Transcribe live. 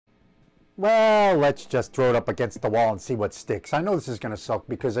well, let's just throw it up against the wall and see what sticks. I know this is going to suck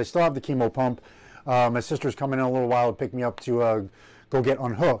because I still have the chemo pump. My sister's coming in a little while to pick me up to go get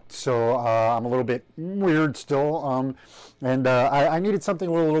unhooked. So I'm a little bit weird still. And I needed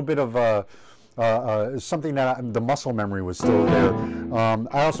something with a little bit of something that the muscle memory was still there.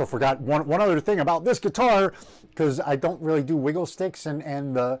 I also forgot one other thing about this guitar, because I don't really do wiggle sticks,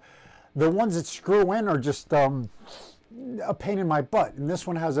 and the ones that screw in are just a pain in my butt. And this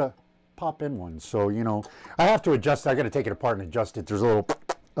one has a pop in one, so you know I have to adjust. I got to take it apart and adjust it. There's a little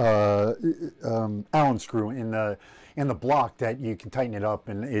Allen screw in the block that you can tighten it up,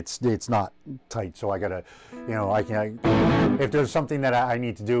 and it's not tight. So I gotta, you know, if there's something that I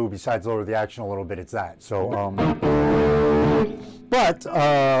need to do besides lower the action a little bit, it's that. So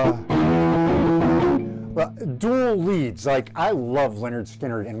dual leads, like I love Lynyrd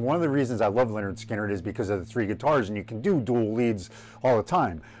Skynyrd, and one of the reasons I love Lynyrd Skynyrd is because of the 3 guitars, and you can do dual leads all the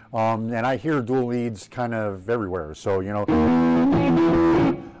time. And I hear dual leads kind of everywhere. So, you know,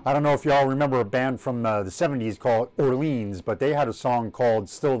 I don't know if y'all remember a band from the 70s called Orleans, but they had a song called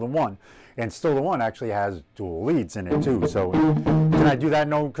Still the One. And Still the One actually has dual leads in it too. So can I do that?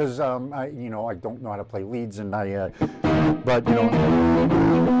 No, because you know, I don't know how to play leads, and but you know,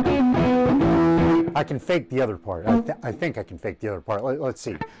 I can fake the other part. I think I can fake the other part. Let's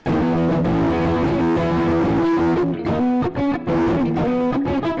see. We've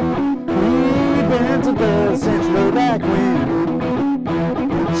been together since way back when.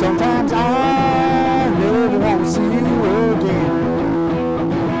 Sometimes I never want to see you again,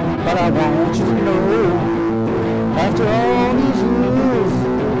 but I want you to know, after all these years,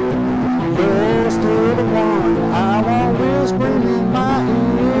 you're still the one I want whispering in my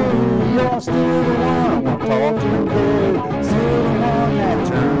ear. You're still the one I want to talk to in bed, still the one that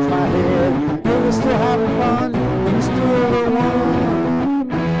turns my head. You're still having fun, you're still the one.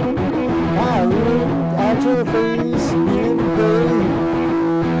 I look at your face every day,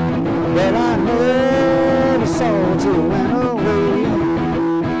 but I never saw till it went away.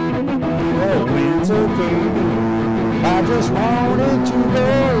 Well, winter came, I just wanted to go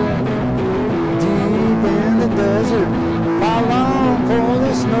deep in the desert, I long for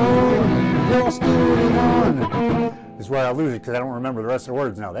the snow. You're still the one. This is where I lose it because I don't remember the rest of the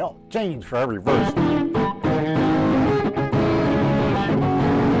words now. They all change for every verse.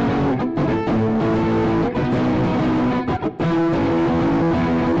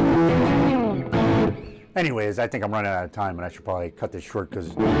 Anyways, I think I'm running out of time, and I should probably cut this short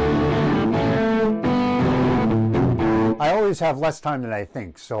because I always have less time than I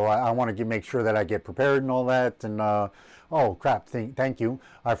think. So I want to make sure that I get prepared and all that. And oh crap! Thank you.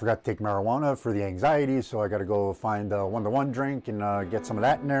 I forgot to take marijuana for the anxiety, so I got to go find a 1-to-1 drink and get some of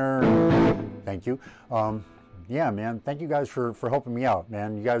that in there. Thank you. Yeah, man. Thank you guys for helping me out,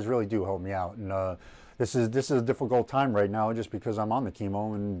 man. You guys really do help me out. And this is a difficult time right now, just because I'm on the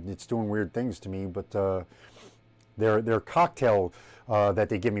chemo and it's doing weird things to me. But their cocktail that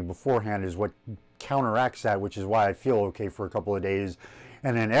they give me beforehand is what counteracts that, which is why I feel okay for a couple of days,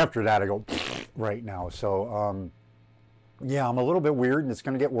 and then after that I go right now. So yeah, I'm a little bit weird, and it's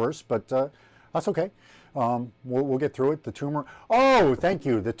going to get worse, but that's okay. We'll get through it. The tumor, oh, thank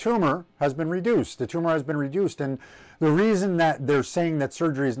you. The tumor has been reduced. The tumor has been reduced, and the reason that they're saying that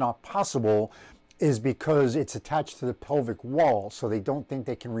surgery is not possible is because it's attached to the pelvic wall, so they don't think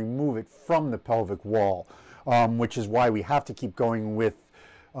they can remove it from the pelvic wall, which is why we have to keep going with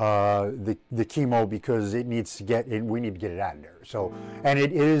the chemo, because it needs to get it, we need to get it out of there. So, and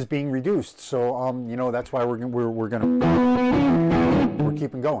it is being reduced. So you know, that's why we're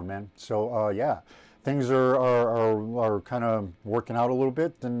keeping going, man. So yeah, things are kind of working out a little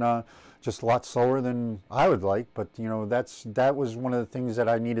bit, and just a lot slower than I would like. But you know, that was one of the things that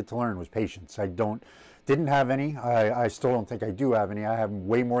I needed to learn was patience. I didn't have any. I still don't think I do have any. I have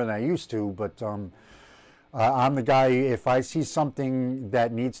way more than I used to, but I'm the guy, if I see something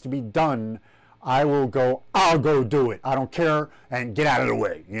that needs to be done, I'll go do it. I don't care, and get out of the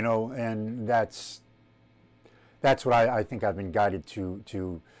way, you know. And that's what I think I've been guided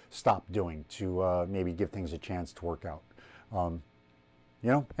to stop doing, to maybe give things a chance to work out. You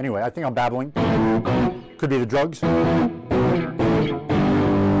know, anyway, I think I'm babbling. Could be the drugs.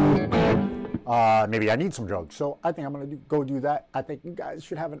 Maybe I need some drugs. So I think I'm going to go do that. I think you guys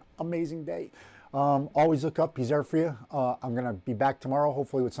should have an amazing day. Always look up. He's there for you. I'm going to be back tomorrow,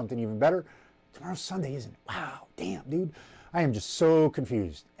 hopefully with something even better. Tomorrow's Sunday, isn't it? Wow, damn, dude. I am just so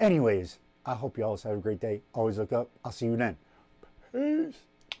confused. Anyways, I hope you all have a great day. Always look up. I'll see you then. Peace.